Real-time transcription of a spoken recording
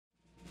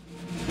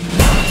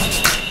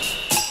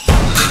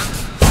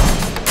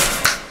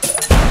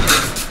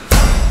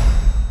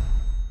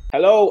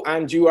Hello,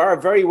 and you are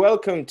very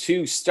welcome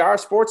to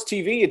STARSPORTS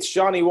TV. It's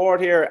Johnny Ward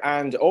here,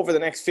 and over the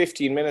next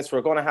 15 minutes,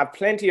 we're going to have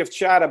plenty of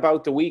chat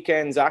about the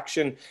weekend's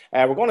action.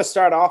 We're going to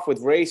start off with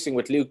racing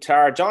with Luke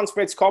Tarr. John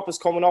Smith's Cup is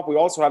coming up. We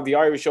also have the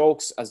Irish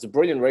Oaks as the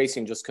brilliant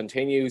racing just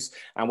continues,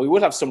 and we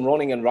will have some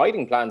running and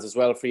riding plans as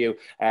well for you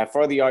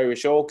for the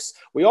Irish Oaks.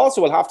 We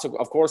also will have to,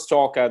 of course,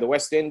 talk the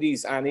West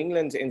Indies and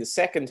England in the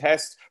second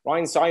test.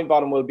 Ryan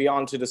Sidebottom will be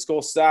on to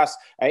discuss that.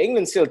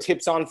 England still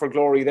tips on for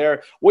glory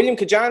there. William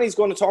Kedjanyi is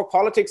going to talk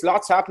politics.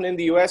 Lots happening in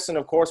the US, and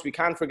of course we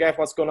can't forget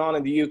what's going on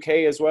in the UK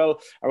as well.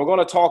 And we're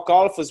going to talk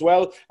golf as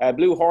well.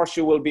 Blue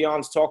Horseshoe will be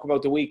on to talk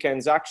about the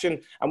weekend's action,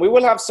 and we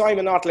will have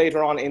Simon Nott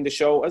later on in the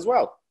show as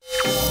well.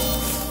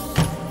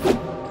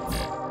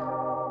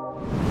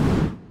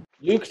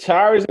 Luke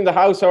Tarr is in the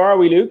house. How are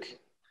we, Luke?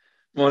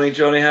 Morning,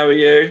 Johnny. How are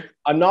you?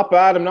 I'm not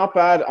bad.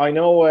 I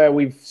know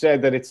we've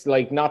said that it's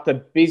like not the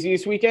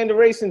busiest weekend of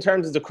racing in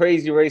terms of the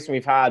crazy racing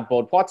we've had,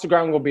 but what's the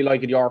ground going to be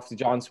like at York for the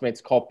John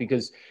Smith's Cup?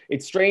 Because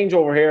it's strange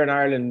over here in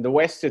Ireland. In the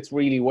west, it's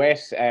really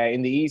wet.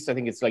 In the east, I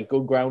think it's like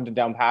good ground and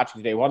down patchy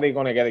today. What are they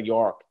going to get at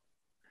York?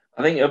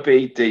 I think it'll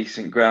be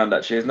decent ground,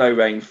 actually. There's no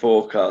rain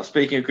forecast.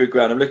 Speaking of good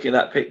ground, I'm looking at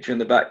that picture in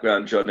the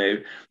background,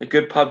 Johnny. A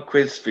good pub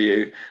quiz for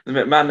you. The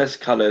McManus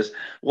colours.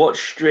 What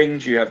string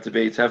do you have to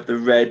be to have the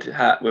red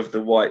hat with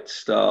the white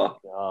star?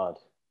 God.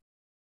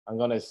 I'm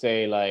going to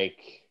say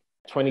like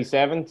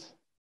 27th.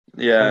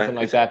 Yeah. Something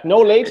like that. No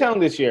Laytown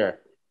this year.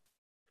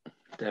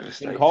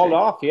 Devastating. Called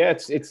off. Yeah,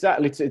 it's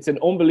an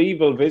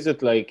unbelievable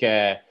visit. Like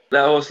that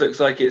horse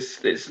looks like it's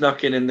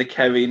snuck in the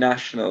Kerry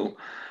National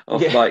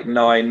of like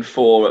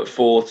 9-4 at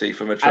 40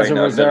 from a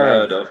trainer I've never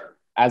heard of.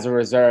 As a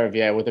reserve,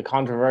 yeah, with a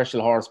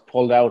controversial horse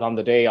pulled out on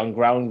the day on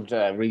ground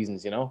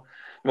reasons, you know.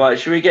 Right,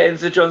 should we get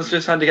into John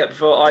Smith's handicap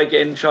before I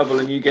get in trouble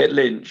and you get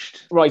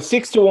lynched? Right,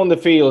 6-1 the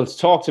field.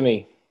 Talk to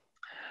me.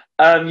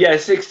 Yeah,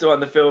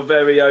 6-1 the field,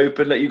 very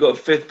open. Like, you got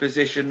fifth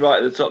position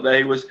right at the top there.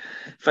 He was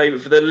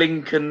favourite for the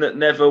Lincoln that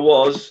never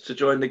was to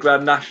join the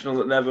Grand National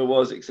that never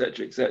was,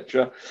 etc.,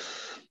 etc.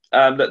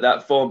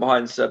 That form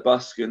behind Sir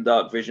Busker and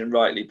Dark Vision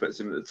rightly puts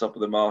him at the top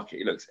of the market.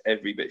 He looks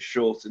every bit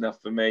short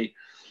enough for me.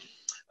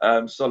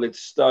 Solid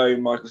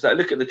Stone, Michael Stout.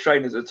 Look at the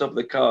trainers at the top of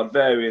the card.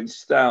 Varian,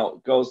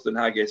 Stout, Gosden,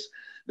 Haggis.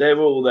 They're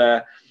all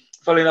there.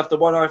 Funnily enough, the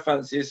one I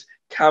fancy is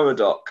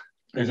Curragh.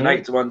 There's an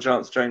 8-1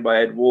 chance trained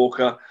by Ed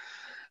Walker.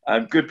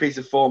 Good piece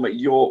of form at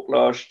York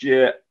last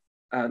year.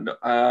 And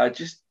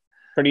just...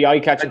 pretty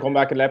eye-catching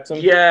comeback at Epsom.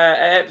 Yeah,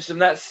 Epsom.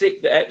 That's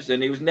sick that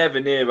Epsom. He was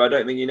never near. I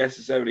don't think he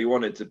necessarily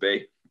wanted to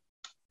be.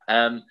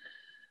 I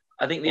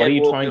think the what are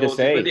you trying to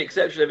say? With the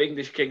exception of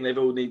English King, they've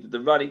all needed the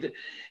run.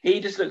 He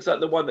just looks like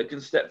the one that can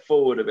step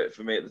forward a bit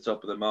for me at the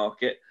top of the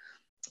market.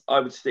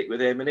 I would stick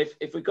with him. And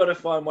if we've got to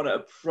find one at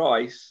a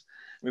price,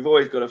 we've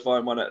always got to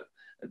find one at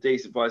a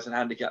decent price and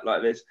handicap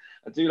like this.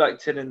 I do like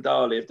Tin and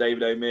Darley of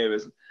David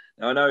O'Meara's.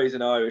 Now, I know he's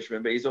an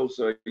Irishman, but he's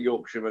also a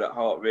Yorkshireman at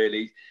heart,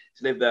 really.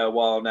 He's lived there a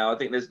while now. I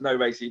think there's no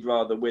race he'd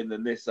rather win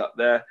than this up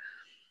there.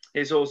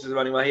 His horses are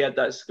running well. He had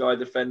that Sky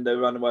Defender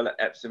running well at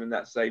Epsom in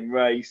that same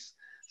race.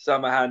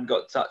 Summerhand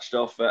got touched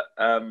off at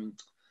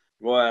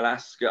Royal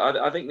Ascot.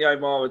 I think the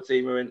O'Mara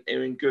team are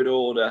in good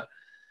order,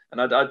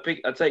 and I'd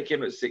take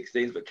him at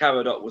 16s, but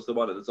Curragh was the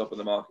one at the top of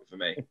the market for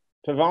me.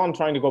 Pavon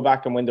trying to go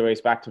back and win the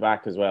race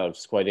back-to-back as well, which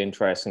is quite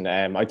interesting.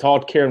 I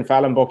thought Kieran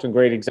Fallon booked a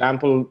great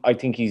example. I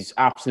think he's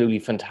absolutely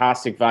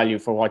fantastic value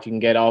for what you can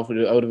get out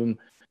of him.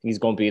 He's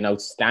going to be an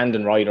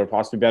outstanding rider,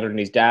 possibly better than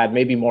his dad,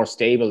 maybe more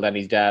stable than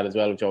his dad as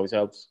well, which always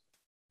helps.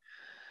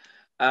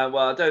 Well,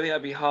 I don't think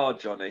that'd be hard,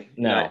 Johnny.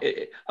 No.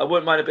 I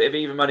wouldn't mind a bit of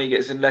even money. He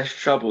gets in less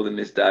trouble than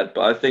his dad,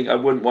 but I think I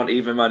wouldn't want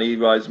even money. He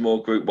rides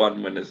more Group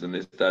 1 winners than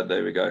his dad.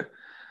 There we go.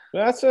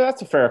 That's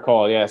a fair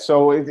call, yeah.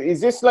 So is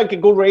this like a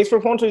good race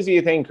for punters, do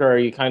you think, or are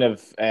you kind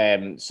of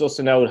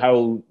sussing out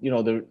how, you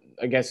know,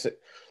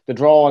 the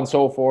draw and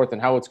so forth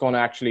and how it's going to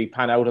actually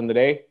pan out on the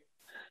day?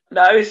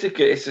 No, it's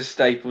a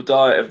staple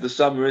diet of the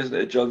summer, isn't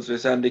it? John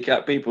Smith's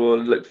handicap. People will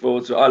look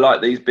forward to it. I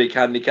like these big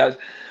handicaps.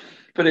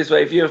 Put it this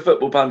way, if you're a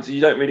football punter, you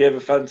don't really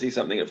ever fancy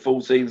something at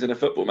 14s in a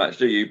football match,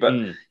 do you? But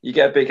you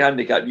get a big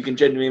handicap, you can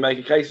genuinely make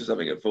a case for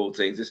something at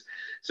 14s.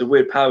 It's a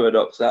weird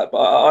paradox, that, but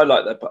I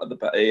like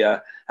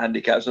the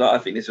handicaps, and I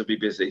think this will be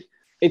busy.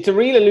 It's a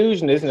real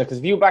illusion, isn't it? Because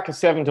if you back a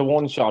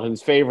 7-1 shot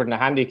who's favoured in a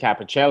handicap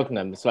at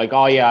Cheltenham, it's like,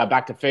 oh yeah,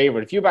 back to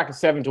favourite. If you back a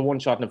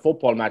 7-1 shot in a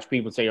football match,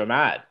 people say you're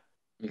mad.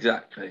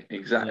 Exactly.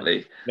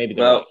 Yeah, maybe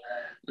well,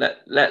 right.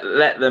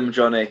 let them,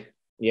 Johnny.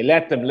 You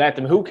let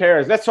them. Who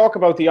cares? Let's talk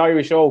about the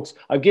Irish Oaks.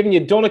 I've given you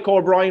Donnacha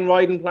O'Brien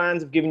riding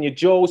plans. I've given you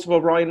Joseph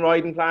O'Brien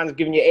riding plans. I've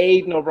given you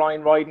Aidan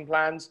O'Brien riding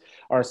plans,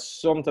 or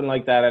something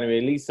like that. Anyway,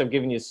 at least I've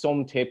given you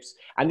some tips.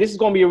 And this is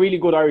going to be a really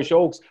good Irish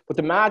Oaks. But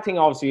the mad thing,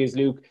 obviously, is,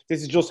 Luke,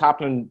 this is just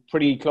happening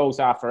pretty close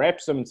after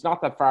Epsom. It's not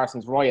that far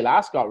since Royal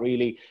Ascot,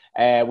 really.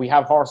 We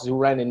have horses who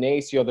ran in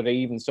Naas the other day,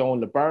 even so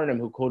in Burnham,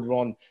 who could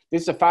run.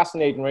 This is a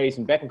fascinating race,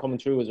 and betting coming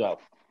through as well.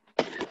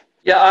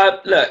 Yeah,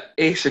 look,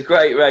 it's a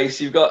great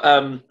race. You've got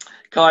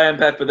Cayenne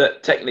Pepper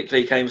that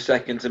technically came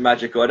second to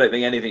Magical. I don't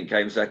think anything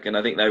came second.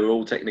 I think they were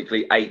all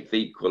technically eighth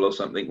equal or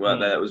something,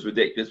 weren't they? That was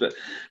ridiculous. But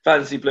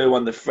Fancy Blue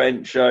won the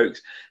French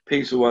Oaks.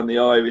 Peaceful won the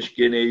Irish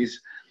Guineas.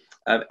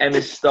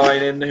 Emmis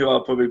Steinen, who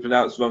I'll probably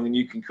pronounce wrong, and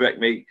you can correct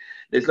me.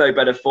 There's no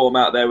better form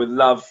out there with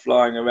Love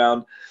flying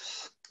around.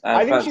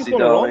 I think she's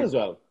going to run as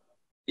well.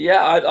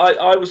 Yeah,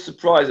 I was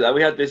surprised at that.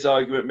 We had this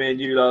argument, me and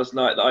you, last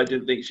night, that I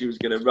didn't think she was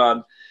going to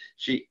run.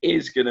 She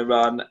is going to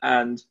run,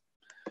 and,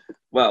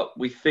 well,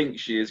 we think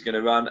she is going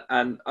to run,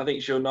 and I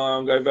think she'll nigh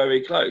on go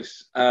very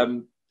close.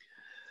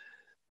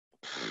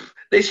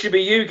 This should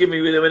be you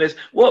giving me the winners.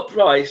 What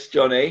price,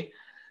 Johnny,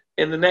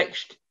 in the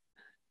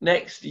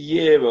next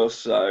year or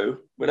so,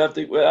 we'll have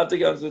to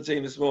go into the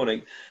team this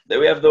morning, that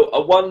we have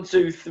a 1,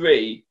 2,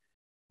 3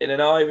 in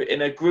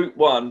a Group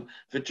 1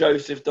 for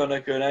Joseph,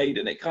 Donica and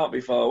Aidan. It can't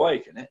be far away,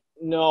 can it?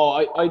 No,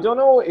 I don't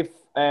know if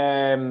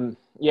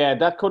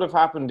that could have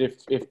happened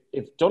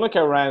if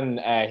Donica ran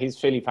his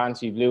filly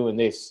Fancy Blue in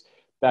this.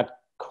 That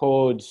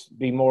could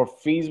be more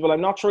feasible. I'm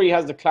not sure he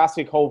has the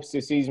classic hopes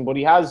this season, but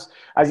he has,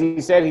 as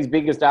he said, his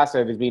biggest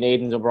asset has been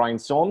Aidan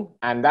O'Brien's son,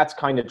 and that's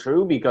kind of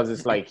true because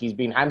it's like he's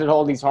been handed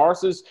all these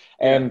horses.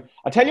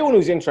 I'll tell you one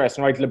who's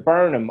interesting, right?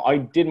 Laburnum. I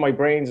did my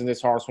brains in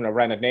this horse when I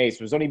ran at Naas.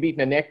 It was only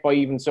beaten a neck by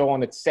Even So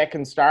on its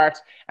second start,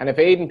 and if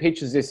Aidan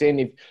pitches this in,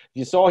 if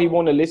you saw he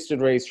won a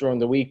listed race during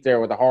the week there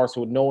with a horse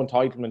who had no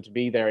entitlement to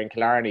be there in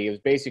Killarney. It was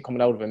basically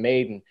coming out of a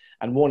maiden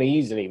and won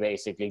easily,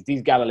 basically.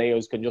 These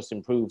Galileos can just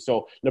improve.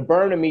 So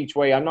Laburnum each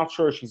way, I'm not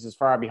sure she's as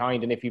far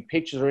behind. And if he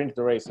pitches her into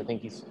the race, I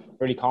think he's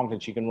really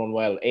confident she can run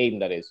well. Aidan,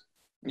 that is.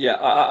 Yeah,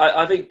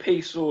 I think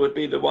Peaceful would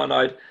be the one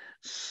I'd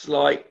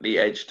slightly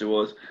edge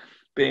towards.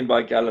 Being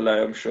by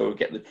Galileo, I'm sure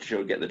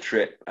she'll get the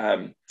trip.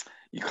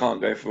 You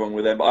can't go for wrong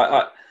with them.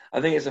 But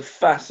I think it's a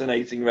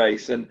fascinating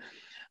race, and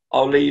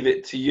I'll leave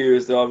it to you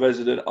as our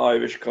resident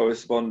Irish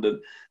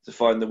correspondent to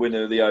find the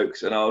winner of the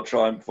Oaks, and I'll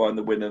try and find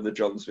the winner of the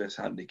John Smith's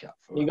handicap.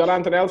 You got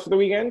anything else for the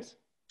weekend?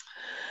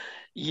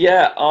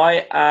 Yeah,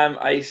 I am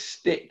a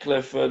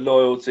stickler for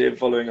loyalty and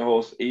following a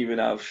horse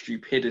even out of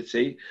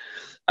stupidity.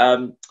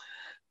 But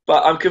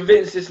I'm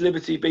convinced this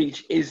Liberty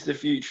Beach is the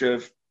future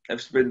of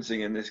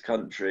sprinting in this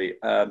country.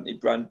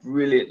 It ran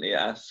brilliantly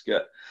at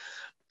Ascot.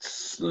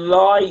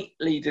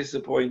 Slightly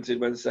disappointed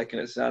when second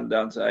at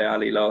Sandown to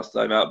Ali last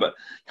time out, but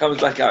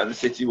comes back out in the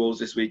City Walls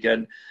this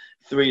weekend.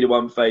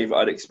 3-1 favourite.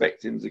 I'd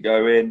expect him to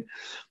go in.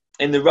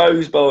 In the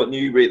Rose Bowl at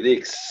Newbury, the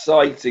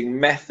exciting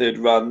Method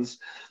runs.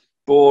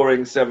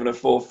 Boring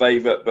 7-4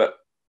 favourite, but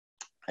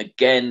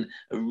again,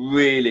 a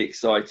really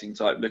exciting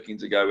type looking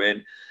to go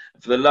in.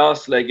 For the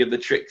last leg of the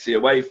Trixie,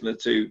 away from the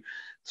two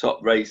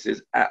top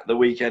races at the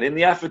weekend. In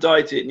the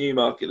Aphrodite at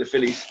Newmarket, the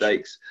Filly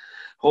Stakes,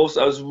 horse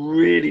I was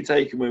really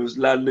taken with was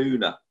La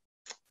Luna.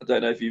 I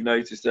don't know if you've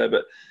noticed her,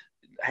 but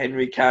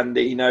Henry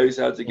Candy, he knows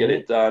how to get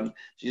it done.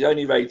 She's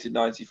only rated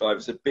 95.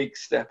 It's a big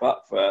step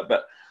up for her,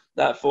 but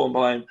that form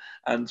behind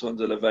Antoine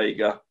de la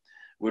Vega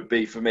would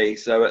be for me.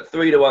 So at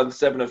 3-1,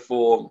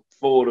 7-4,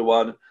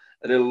 4-1,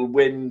 a little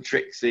win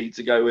Trixie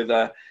to go with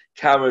a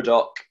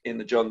Caradoc in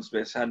the John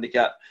Smith's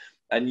handicap.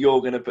 And you're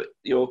going to put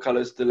your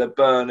colours to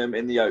Laburnum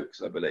in the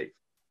Oaks, I believe.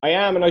 I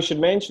am, and I should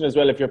mention as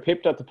well, if you're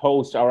pipped at the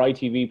post, our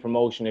ITV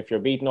promotion, if you're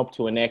beaten up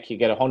to a neck, you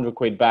get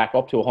 £100 back,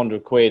 up to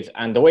 £100.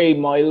 And the way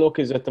my look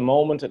is at the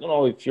moment, I don't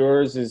know if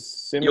yours is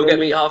similar. You'll get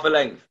me half a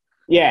length.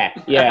 Yeah,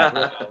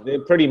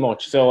 pretty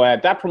much. So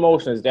that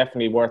promotion is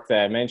definitely worth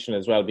mentioning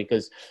as well,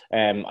 because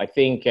I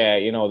think,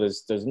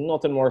 there's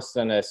nothing worse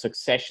than a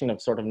succession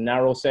of sort of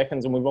narrow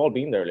seconds, and we've all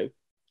been there, Luke.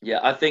 Yeah,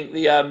 I think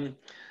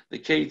the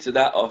key to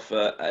that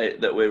offer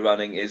that we're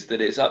running is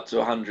that it's up to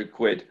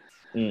 £100.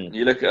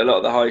 You look at a lot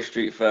of the high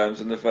street firms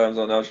and the firms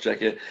on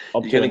Oddschecker,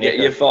 you're going to get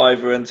your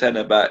 £5 and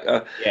 £10 back.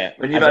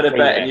 When you've had a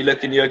bet and you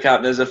look in your account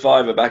and there's a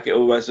 £5 back, it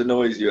almost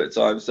annoys you at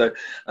times. So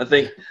I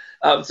think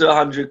up to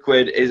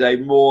 £100 is a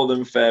more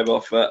than fair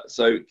offer.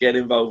 So get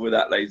involved with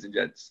that, ladies and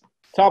gents.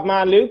 Top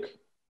man, Luke.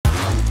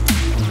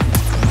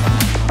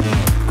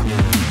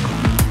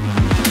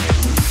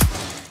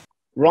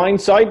 Ryan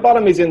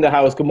Sidebottom is in the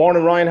house. Good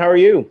morning, Ryan. How are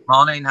you?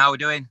 Morning. How are we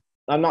doing?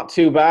 I'm not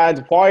too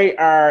bad. Why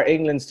are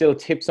England still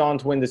tips on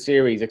to win the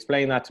series?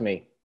 Explain that to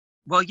me.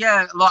 Well,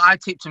 yeah, look, I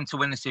tipped them to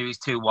win the series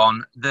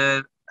 2-1.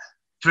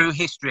 Through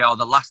history, or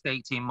the last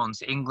 18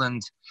 months,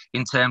 England,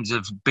 in terms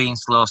of being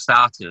slow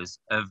starters,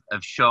 have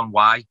shown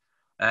why.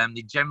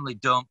 They generally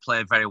don't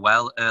play very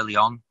well early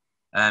on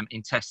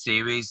in Test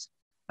series.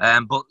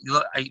 But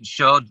look, it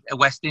showed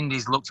West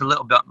Indies looked a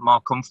little bit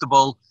more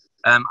comfortable.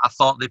 I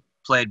thought they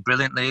played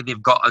brilliantly.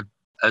 They've got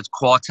a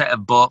quartet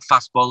of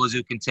fast bowlers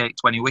who can take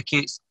 20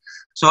 wickets.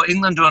 So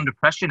England are under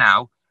pressure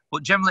now,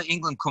 but generally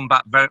England come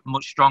back very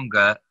much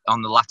stronger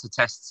on the latter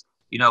tests,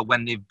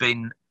 when they've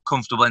been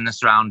comfortable in the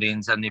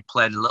surroundings and they've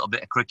played a little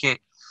bit of cricket.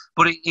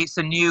 But it's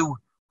a new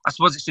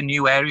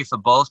area for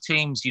both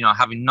teams,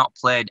 having not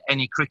played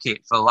any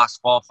cricket for the last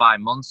 4 or 5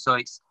 months. So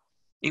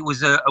it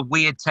was a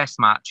weird test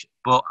match,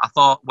 but I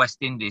thought West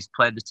Indies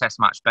played the test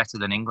match better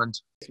than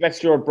England. Expect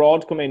Stuart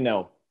Broad to come in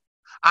now.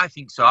 I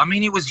think so. I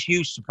mean, it was a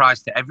huge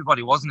surprise to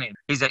everybody, wasn't it?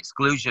 His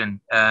exclusion.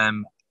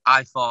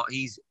 I thought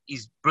he's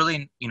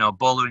brilliant, you know,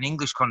 bowler in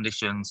English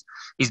conditions.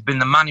 He's been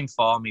the man in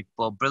form. He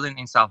bowled brilliant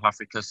in South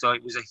Africa. So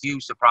it was a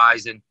huge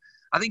surprise. And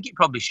I think it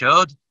probably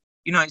showed.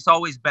 You know, it's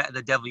always better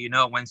the devil you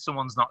know when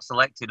someone's not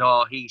selected,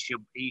 or he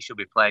should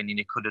be playing and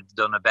he could have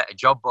done a better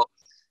job. But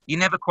you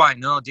never quite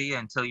know, do you,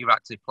 until you're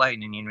actually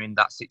playing and you're in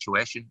that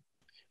situation.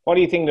 What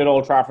do you think at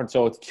Old Trafford?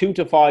 So it's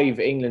 2-5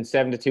 England,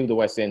 7-2 the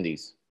West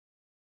Indies.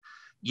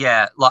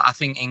 Yeah, like, I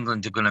think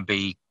England are going to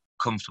be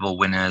comfortable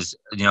winners.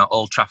 You know,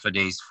 Old Trafford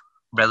is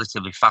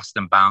relatively fast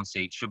and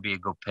bouncy. It should be a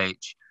good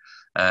pitch.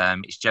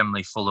 It's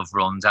generally full of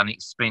runs and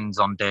it spins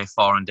on day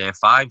 4 and day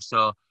 5.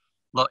 So,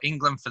 look,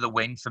 England for the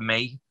win for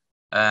me.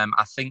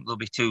 I think they'll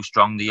be too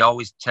strong. They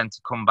always tend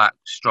to come back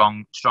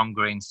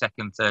stronger in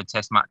second, third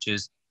test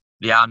matches.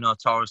 They are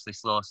notoriously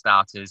slow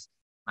starters.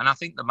 And I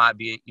think there might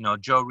be, you know,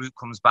 Joe Root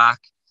comes back.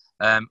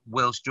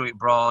 Will Stuart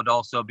Broad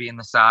also be in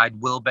the side?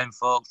 Will Ben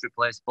Foakes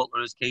replace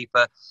Butler as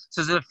keeper?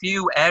 So there's a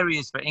few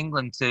areas for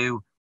England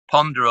to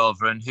ponder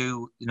over and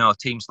who, you know,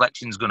 team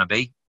selection is going to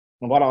be.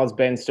 And what odds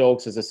Ben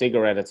Stokes as a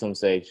cigarette at some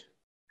stage?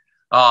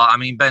 Oh, I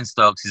mean, Ben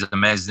Stokes is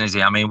amazing, isn't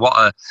he? I mean, what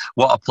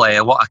a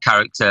player, what a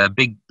character,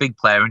 big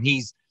player. And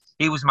he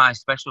was my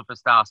special for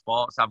Star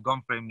Sports. I've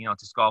gone for him, you know,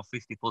 to score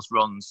 50 plus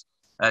runs,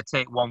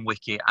 take 1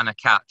 wicket and a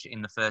catch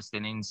in the first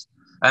innings.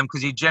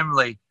 Because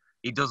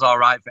he does all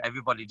right for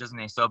everybody, doesn't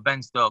he? So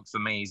Ben Stokes for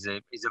me is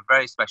a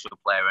very special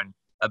player, and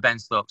a Ben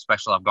Stokes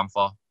special I've gone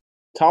for.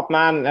 Top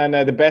man and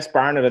the best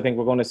Barnett I think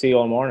we're going to see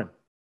all morning.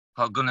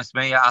 Oh, goodness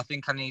me. I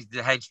think I need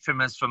the hedge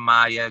trimmers from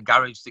my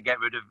garage to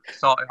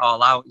sort it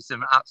all out. It's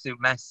an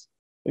absolute mess.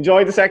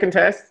 Enjoy the second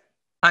test.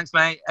 Thanks,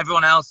 mate.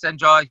 Everyone else,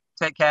 enjoy.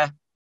 Take care.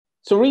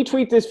 So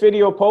retweet this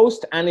video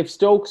post, and if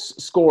Stokes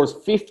scores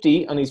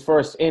 50 on his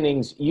first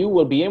innings, you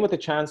will be in with a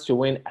chance to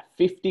win a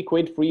 50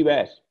 quid free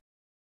bet.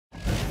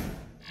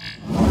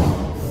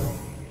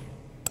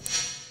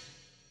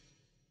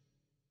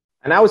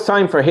 And now it's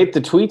time for Hit the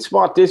Tweet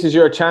Spot. This is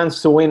your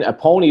chance to win a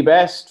Pony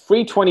Bet.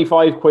 Free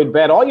 25 quid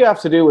bet. All you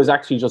have to do is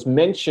actually just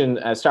mention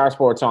Star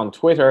Sports on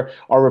Twitter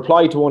or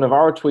reply to one of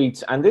our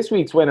tweets. And this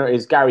week's winner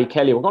is Gary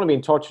Kelly. We're going to be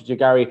in touch with you,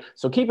 Gary.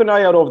 So keep an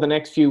eye out over the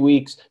next few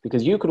weeks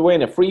because you could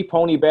win a free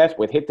Pony Bet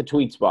with Hit the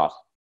Tweet Spot.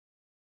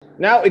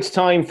 Now it's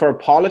time for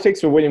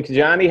politics with William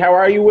Kedjanyi. How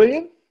are you,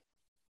 William?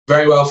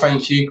 Very well,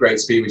 thank you. Great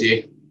to be with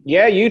you.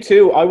 Yeah, you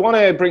too. I want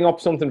to bring up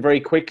something very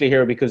quickly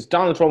here because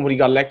Donald Trump, when he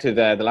got elected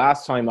the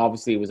last time,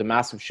 obviously it was a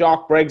massive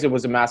shock. Brexit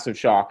was a massive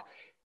shock.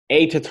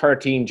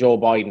 8-13 Joe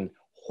Biden.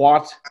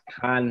 What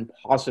can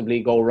possibly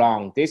go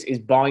wrong? This is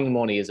buying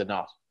money, is it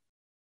not?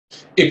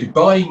 If you're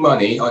buying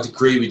money, I'd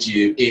agree with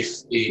you if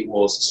it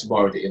was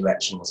tomorrow the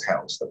election was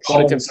held. The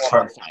polls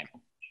time.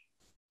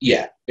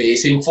 Yeah,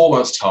 it's in 4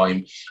 months'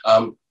 time.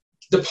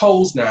 The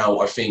polls now,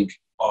 I think,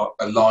 are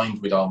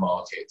aligned with our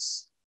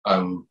markets.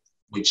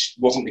 Which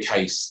wasn't the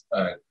case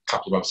a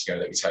couple of months ago,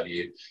 let me tell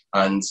you.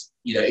 And,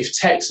 you know, if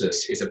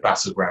Texas is a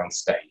battleground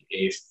state,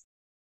 if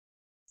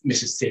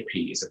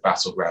Mississippi is a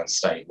battleground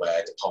state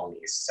where the polling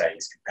is, say,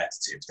 is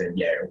competitive, then,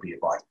 yeah, it'll be a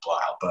Biden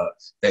blowout. But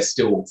there's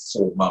still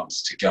 4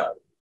 months to go.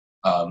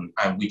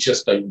 And we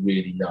just don't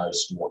really know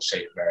what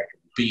shape America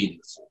will be in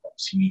 4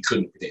 months. You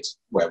couldn't predict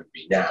where we'd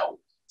be now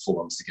 4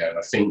 months ago. And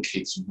I think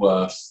it's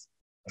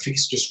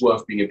just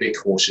worth being a bit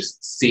cautious,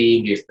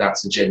 seeing if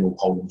that's a general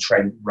polling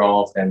trend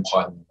rather than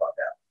piling right now.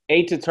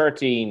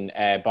 8-13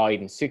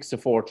 Biden,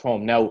 6-4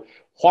 Trump. Now,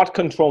 what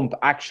can Trump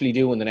actually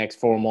do in the next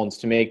 4 months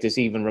to make this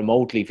even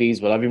remotely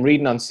feasible? I've been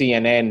reading on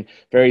CNN,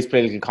 various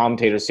political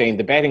commentators saying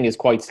the betting is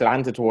quite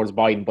slanted towards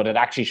Biden, but it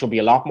actually should be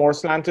a lot more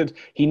slanted.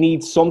 He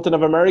needs something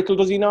of a miracle,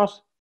 does he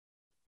not?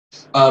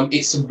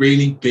 It's a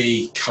really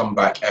big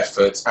comeback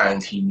effort,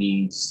 and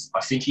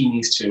I think he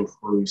needs to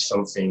improve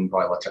something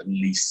by like at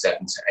least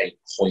 7 to 8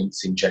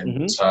 points in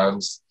general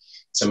terms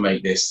to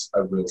make this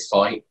a real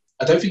fight.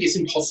 I don't think it's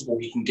impossible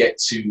he can get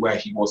to where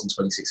he was in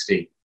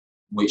 2016,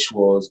 which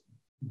was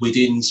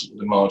within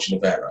the margin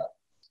of error.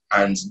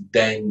 And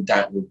then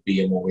that would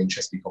be a more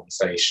interesting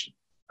conversation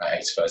at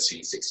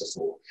 8-13,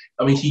 6-4.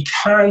 I mean, he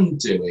can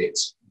do it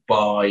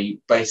by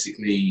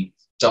basically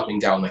doubling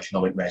down on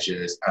economic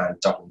measures and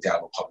doubling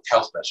down on public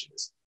health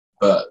measures.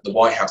 But the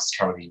White House is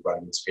currently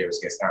running interference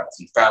against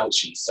Anthony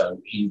Fauci, so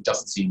he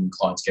doesn't seem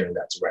inclined to go in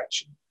that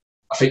direction.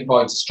 I think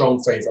Biden's a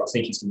strong favourite. I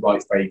think he's the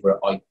right favourite.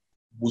 I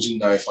wouldn't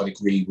know if I'd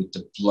agree with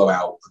the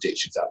blowout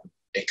predictions that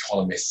the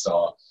economists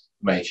are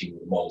making,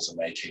 the models are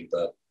making,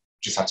 but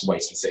just have to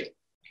wait and see.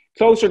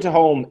 Closer to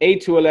home,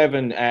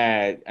 8-11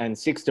 and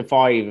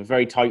 6-5, a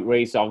very tight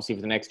race, obviously,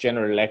 for the next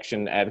general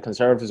election. The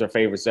Conservatives are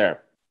favourites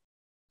there.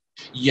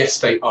 Yes,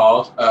 they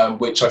are,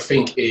 which I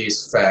think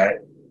is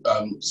fair.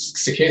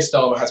 Sir Keir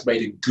Starmer has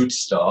made a good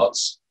start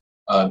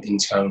in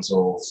terms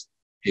of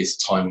his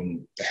time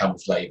in the helm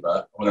of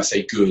Labour. When I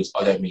say good,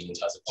 I don't mean in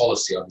terms of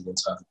policy, I mean in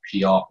terms of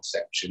PR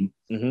perception.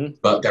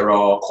 But there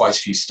are quite a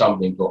few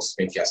stumbling blocks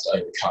I think he has to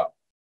overcome.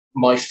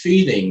 My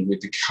feeling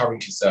with the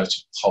current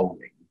Conservative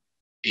polling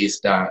is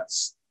that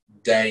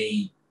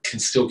they can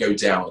still go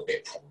down a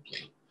bit,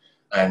 probably.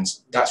 And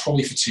that's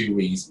probably for two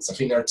reasons. I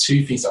think there are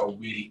two things that are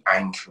really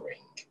anchoring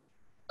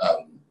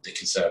the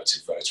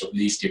Conservative vote, or at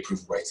least the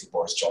approval rating of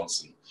Boris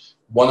Johnson.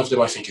 One of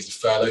them, I think, is the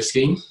furlough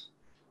scheme,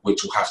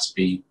 which will have to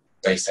be,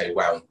 they say,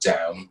 wound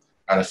down.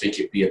 And I think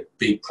it'd be a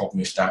big problem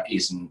if that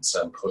isn't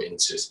put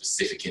into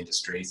specific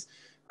industries.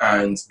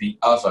 And the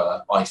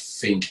other, I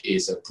think,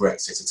 is a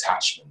Brexit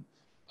attachment.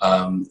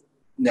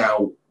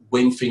 Now,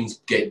 when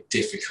things get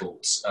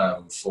difficult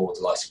for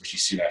the likes of Rishi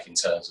Sunak in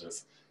terms of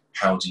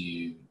how do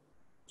you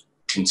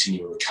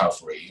continue a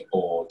recovery,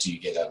 or do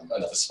you get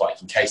another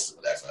spike in cases or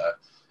whatever,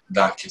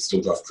 that can still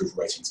drive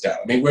approval ratings down.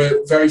 I mean,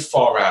 we're very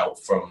far out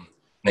from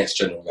next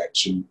general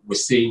election. We're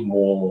seeing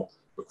more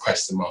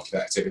requests and market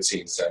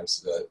activity in terms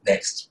of the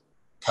next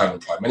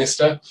permanent Prime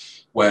Minister,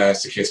 where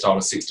Sir Keir Starmer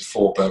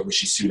 6-4, but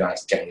Rishi Sunak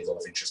is getting a lot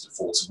of interest at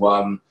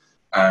 4-1.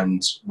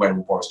 And when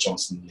will Boris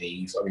Johnson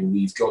leave? I mean,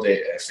 we've got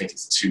it, I think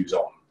it's 2s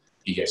on.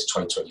 He goes to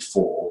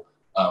 2024.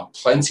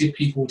 Plenty of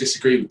people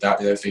disagree with that.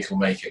 They don't think he'll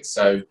make it.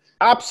 So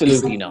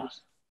absolutely not.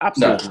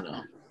 Absolutely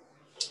not.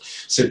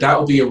 So that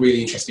will be a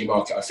really interesting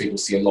market. I think we'll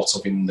see a lot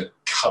of in the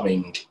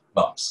coming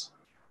months.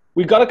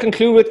 We've got to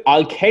conclude with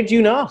I'll ked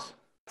you not.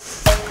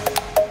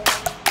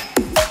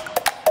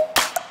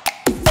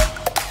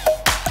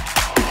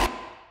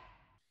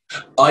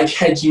 I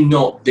ked you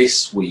not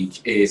this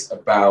week is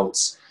about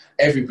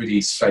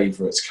everybody's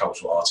favourite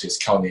cultural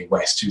artist, Kanye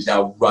West, who's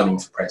now running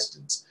for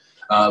president.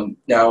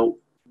 Now,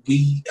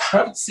 we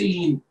haven't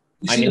seen...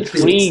 I'm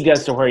intrigued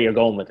as to where you're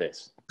going with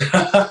this.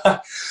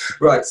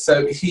 Right,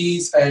 so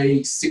he's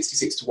a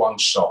 66-1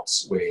 shot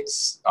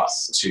with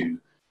us to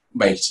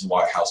make it to the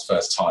White House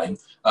first time.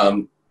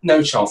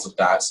 No chance of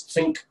that. I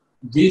think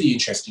really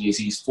interesting is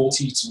he's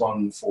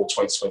 40-1 for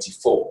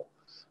 2024,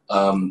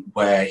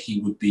 where he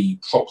would be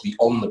properly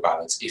on the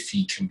ballot if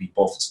he can be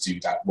bothered to do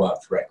that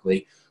work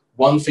correctly.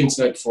 One thing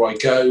to note before I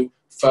go,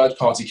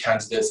 third-party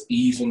candidates,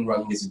 even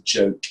running as a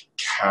joke,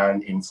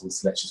 can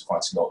influence elections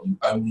quite a lot. You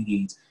only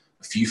need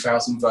a few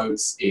thousand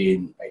votes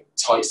in a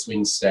tight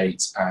swing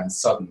state, and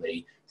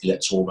suddenly the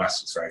electoral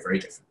mass was very, very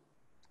different.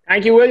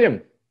 Thank you,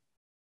 William.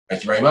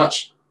 Thank you very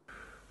much.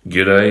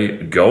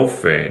 G'day, golf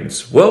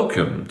fans.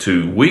 Welcome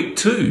to week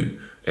 2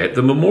 at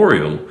the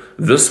Memorial.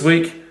 This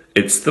week,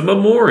 it's the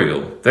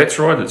Memorial. That's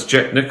right, it's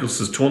Jack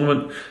Nicklaus's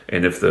tournament,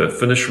 and if the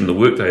finish from the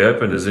Workday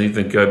Open is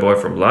anything to go by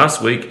from last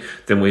week,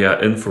 then we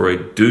are in for a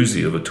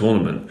doozy of a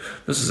tournament.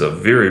 This is a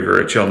very,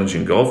 very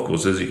challenging golf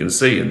course, as you can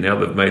see, and now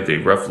they've made the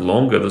rough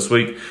longer this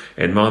week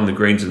and mined the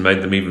greens and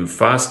made them even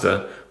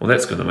faster. Well,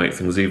 that's going to make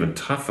things even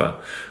tougher.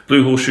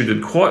 Blue Horseshoe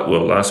did quite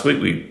well last week.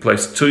 We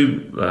placed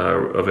 2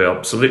 of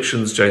our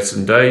selections,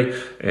 Jason Day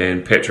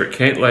and Patrick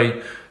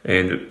Cantlay.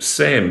 And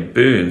Sam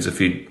Burns, if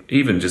he'd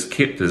even just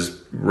kept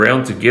his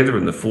round together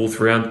in the 4th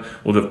round,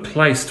 would have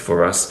placed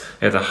for us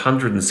at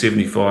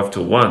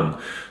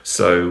 175-1.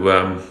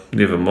 So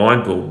never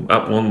mind, we'll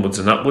up onwards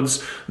and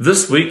upwards.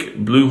 This week,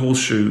 Blue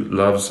Horseshoe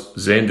loves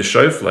Xander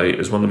Schauffele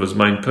as one of his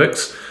main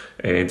picks.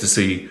 And to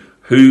see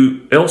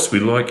who else we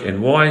like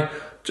and why,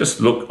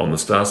 just look on the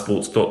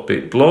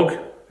starsports.bet blog,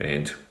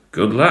 and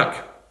good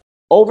luck.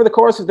 Over the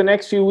course of the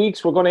next few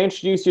weeks, we're going to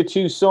introduce you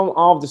to some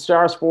of the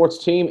Star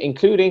Sports team,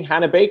 including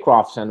Hannah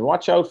Baycroft, and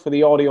watch out for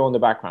the audio in the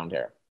background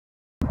here.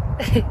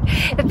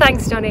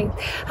 Thanks, Johnny.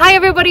 Hi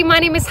everybody, my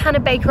name is Hannah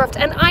Baycroft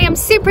and I am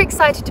super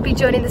excited to be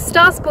joining the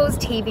Star Sports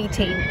TV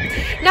team.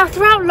 Now,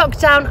 throughout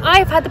lockdown,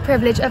 I've had the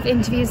privilege of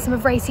interviewing some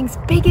of racing's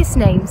biggest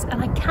names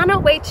and I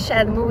cannot wait to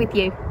share them all with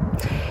you.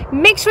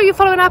 Make sure you're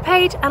following our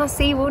page and I'll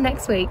see you all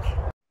next week.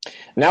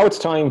 Now it's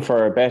time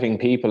for betting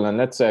people, and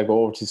let's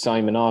go over to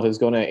Simon Nott, who's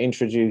going to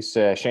introduce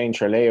Shane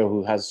Ciurleo,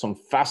 who has some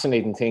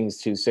fascinating things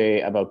to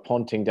say about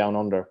punting down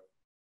under.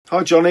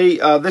 Hi Johnny,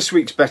 this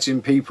week's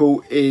betting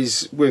people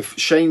is with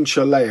Shane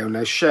Ciurleo.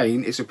 Now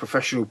Shane is a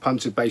professional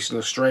punter based in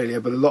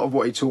Australia, but a lot of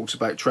what he talks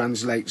about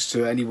translates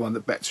to anyone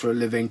that bets for a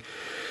living.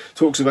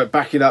 Talks about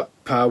backing up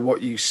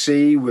what you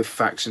see with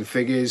facts and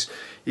figures.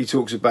 He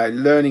talks about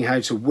learning how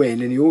to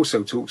win, and he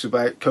also talks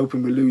about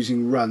coping with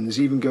losing runs,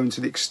 even going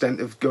to the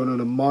extent of going on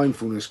a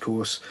mindfulness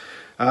course.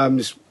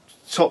 There's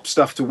top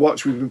stuff to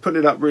watch. We've been putting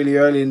it up really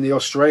early, and the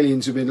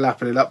Australians have been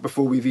lapping it up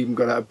before we've even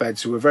got out of bed,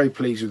 so we're very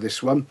pleased with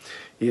this one.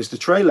 Here's the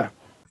trailer.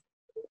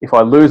 If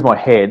I lose my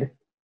head,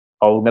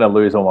 I'm going to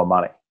lose all my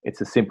money.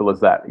 It's as simple as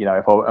that. You know,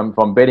 if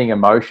I'm betting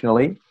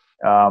emotionally,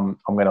 I'm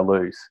going to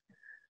lose.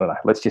 I don't know.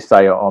 Let's just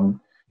say I'm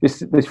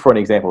this for an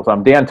example. So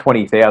I'm down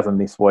 20,000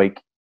 this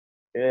week.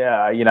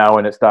 Yeah, you know,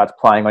 and it starts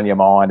playing on your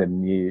mind,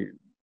 and you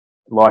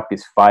like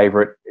this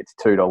favourite. It's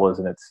 $2,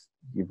 and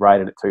you've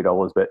rated it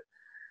 $2, but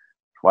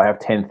if I have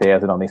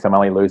 10,000 on this, I'm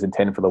only losing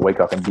 10 for the week.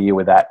 I can deal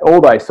with that.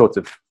 All those sorts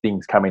of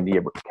things come into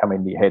your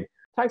head.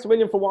 Thanks,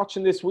 William, for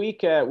watching this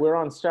week. We're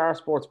on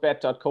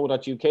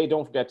starsportsbet.co.uk.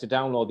 Don't forget to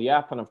download the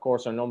app. And, of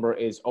course, our number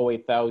is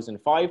 08000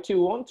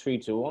 521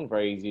 321.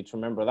 Very easy to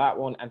remember that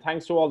one. And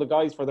thanks to all the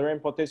guys for their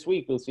input this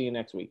week. We'll see you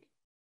next week.